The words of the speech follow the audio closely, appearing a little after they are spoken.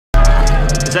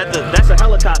That's a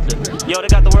helicopter. Yo, they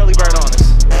got the whirly bird on us.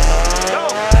 Yo,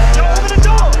 open the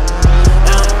door.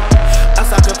 I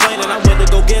stopped complaining, I went to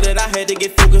go get it. I had to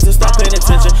get focused and stop paying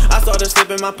attention. I started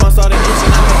slipping, my palms started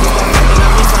itching. I had to start fighting,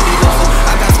 I miss Sunday listen.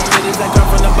 I got some ladies that come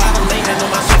from the bottom. They handle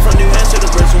my shit from New Hampshire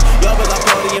to Bristol. Y'all was like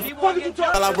party and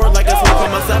while I work like a fool,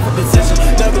 put myself in position.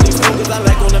 Never lose focus, I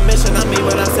like on a mission. I mean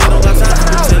what I say, don't got time to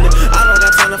pretend it. I don't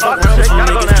got time to fuck around with you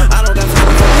niggas. I don't got time to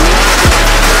fuck around.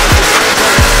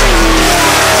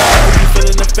 You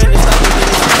feeling offended, stop looking at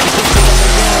me.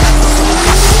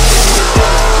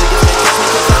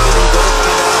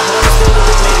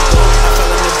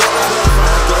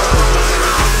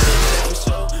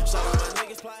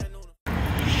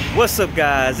 What's up,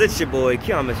 guys? It's your boy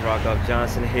Mr.Rockoff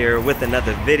Johnson here with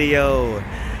another video,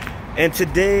 and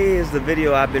today is the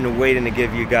video I've been waiting to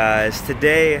give you guys.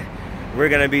 Today we're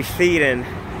gonna be feeding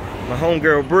my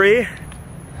homegirl Bree.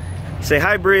 Say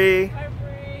hi, Bree. Hi,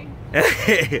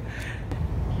 Bree.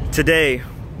 Today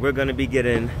we're gonna be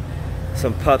getting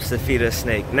some pups to feed a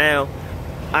snake. Now,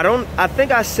 I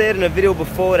think I said in a video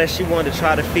before that she wanted to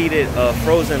try to feed it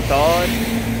frozen thawed.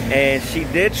 And she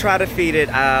did try to feed it.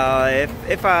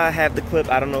 If I have the clip,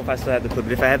 I don't know if I still have the clip,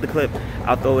 but if I have the clip,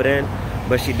 I'll throw it in.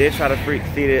 But she did try to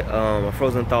feed it a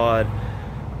frozen thawed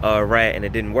rat, and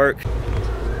it didn't work.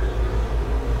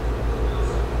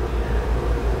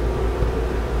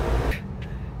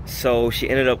 So she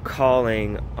ended up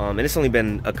calling, and it's only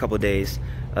been a couple days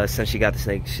since she got the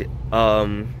snake.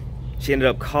 She ended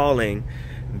up calling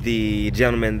the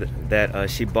gentleman that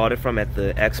she bought it from at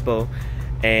the expo.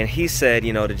 And he said,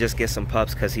 you know, to just get some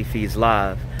pups because he feeds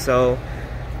live. So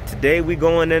today we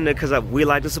going in there because we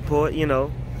like to support, you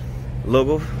know,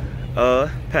 local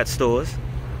pet stores.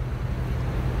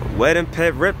 Wedding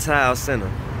Pet Reptile Center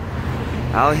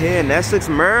out here in Essex,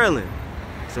 Maryland.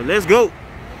 So let's go.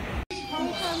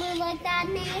 Like that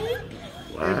name?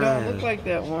 Wow. It don't look like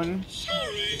that one.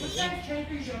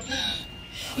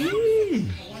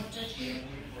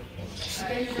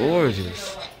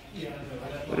 Gorgeous.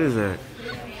 What is that?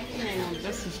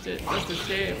 That's the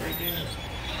shed right there.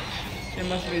 It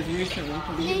must be his recent one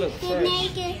because he looks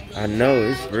fresh. I know,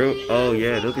 it's real. Oh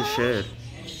yeah, look at shed.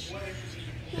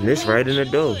 And it's right in the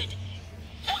door.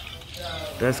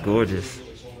 That's gorgeous.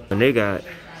 And they got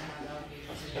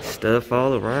stuff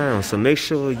all around. So make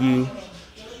sure you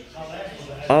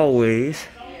always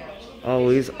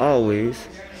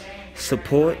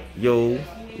support your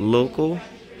local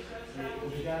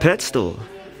pet store.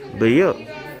 But yeah.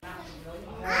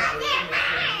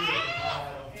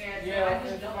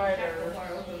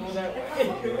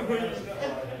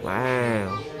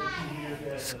 Wow,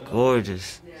 it's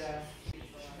gorgeous.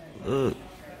 Look,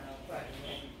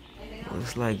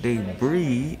 looks like they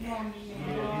breed.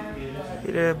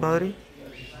 Get that, buddy.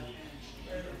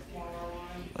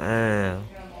 Wow,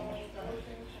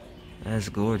 that's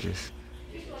gorgeous.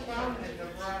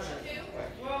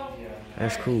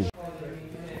 That's cool.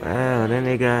 Wow, then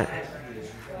they got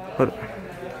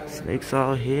snakes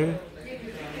all here,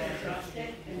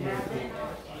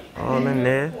 all in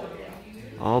there.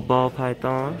 All ball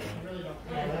pythons.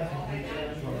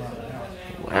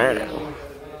 Wow.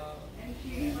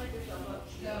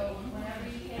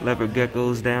 Leopard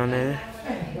geckos down there.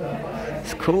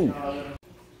 It's cool.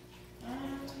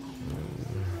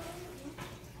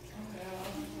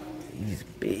 He's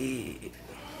big.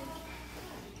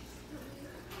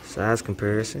 Size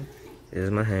comparison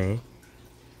is my hand.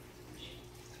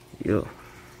 Yo.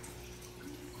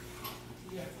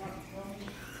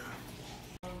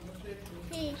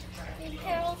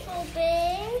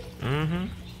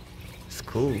 It's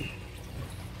cool.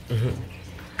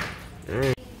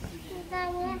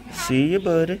 See you,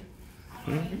 buddy.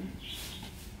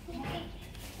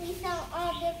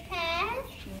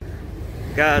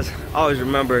 Guys, always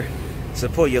remember,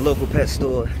 support your local pet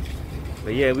store.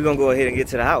 But yeah, we're gonna go ahead and get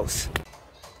to the house.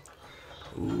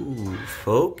 Ooh,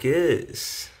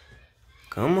 focus.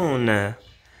 Come on now.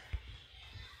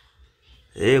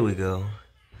 There we go.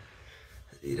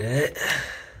 See that?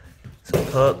 It's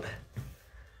a pup.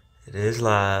 It is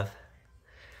live.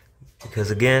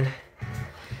 Because again,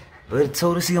 but it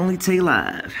told us he only take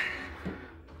live.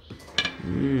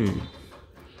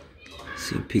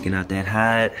 See him peeking out that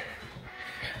hide.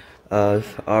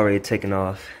 Already taken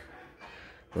off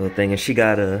little thing, and she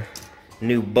got a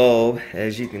new bulb,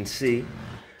 as you can see.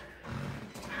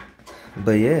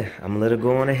 But yeah, I'm gonna let her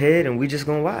go on ahead, and we just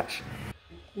gonna watch.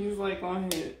 He's like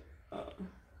on his.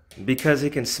 Because he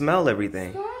can smell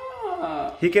everything.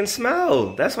 Stop. He can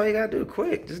smell. That's why you gotta do it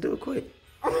quick. Just do it quick.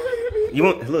 You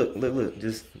want look.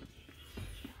 Just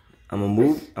I'm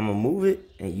gonna move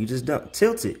it, and you just dump.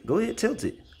 Tilt it. Go ahead, tilt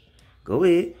it. Go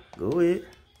ahead.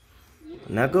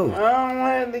 Now go. I don't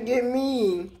want it to get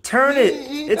me. Turn it.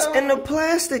 It's in the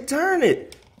plastic. Turn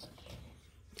it.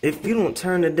 If you don't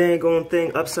turn the dang on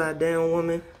thing upside down,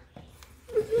 woman.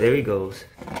 There he goes.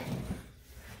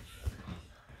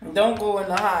 Don't go in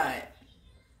the hide.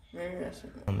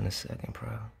 I'm in a second,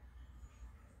 bro.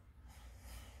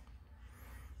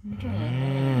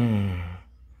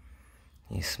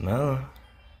 You smell him?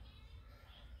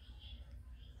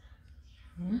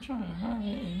 I'm trying to hide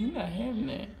it, and you're not having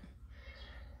that.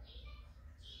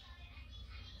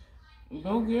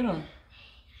 Go get him.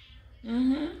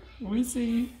 We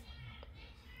see.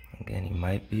 Again, he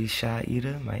might be shy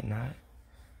eater, might not.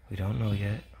 We don't know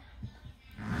yet.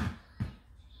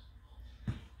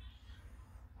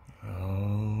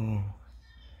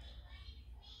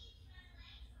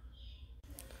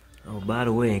 Oh, by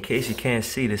the way, in case you can't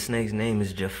see, the snake's name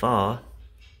is Jafar.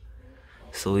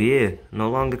 So yeah, no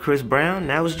longer Chris Brown,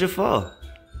 now it's Jafar.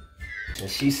 And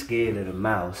she's scared of the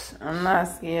mouse. I'm not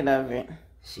scared of it.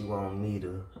 She want me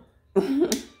to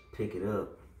pick it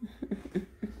up.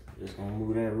 Just gonna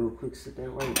move that real quick, sit that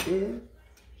right there.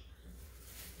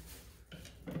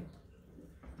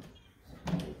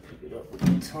 Pick it up with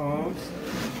the tongs.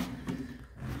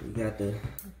 We got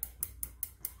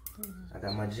I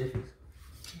got my jiffies.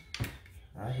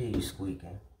 I hear you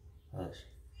squeaking. Hush.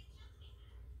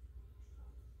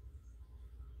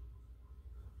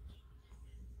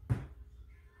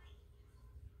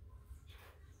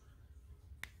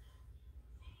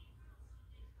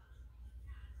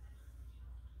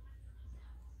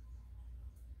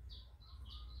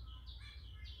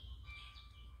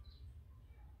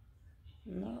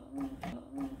 No.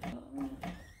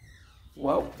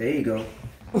 Whoa. There you go.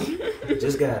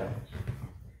 Just got him.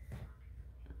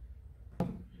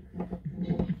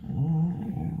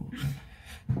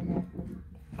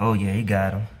 Oh yeah, he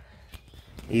got him.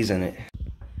 He's in it.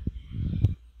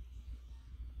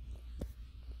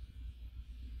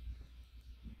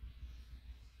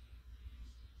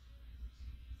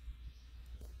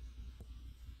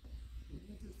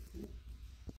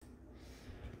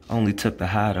 Only took the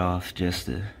hide off just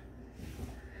to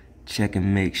check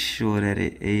and make sure that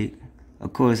it ate.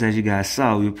 Of course, as you guys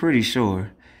saw, we were pretty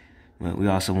sure, but we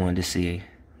also wanted to see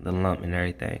the lump and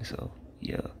everything, so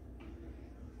yeah.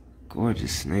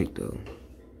 Gorgeous snake though.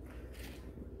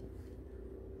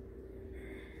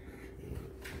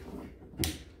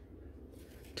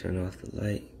 Turn off the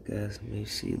light, guys, maybe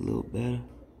see a little better.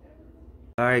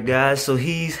 Alright guys, so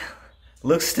he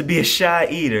looks to be a shy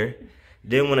eater.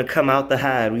 Didn't want to come out the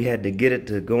hide. We had to get it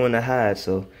to go in the hide,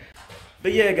 so.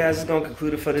 But yeah, guys, it's gonna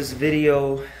conclude it for this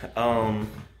video.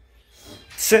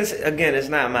 Since again, it's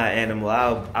not my animal,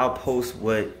 I'll post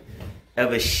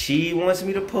whatever she wants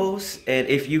me to post. And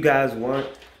if you guys want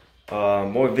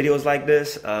more videos like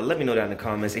this, let me know down in the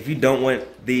comments. If you don't want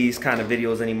these kind of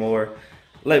videos anymore,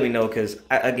 let me know, because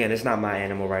again, it's not my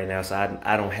animal right now, so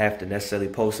I don't have to necessarily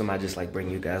post them. I just like bring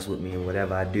you guys with me in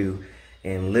whatever I do,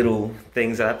 and little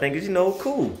things that I think is, you know,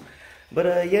 cool.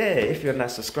 But yeah, if you're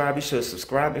not subscribed, you should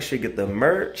subscribe. Make sure you get the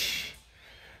merch.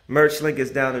 Merch link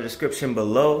is down in the description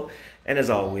below. And as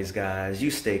always, guys, you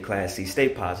stay classy, stay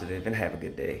positive, and have a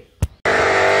good day.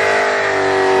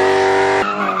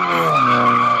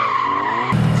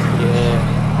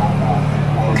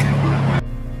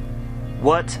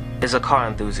 What is a car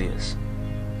enthusiast?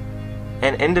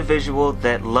 An individual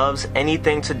that loves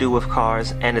anything to do with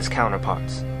cars and its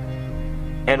counterparts.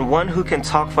 And one who can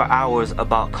talk for hours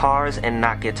about cars and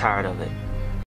not get tired of it.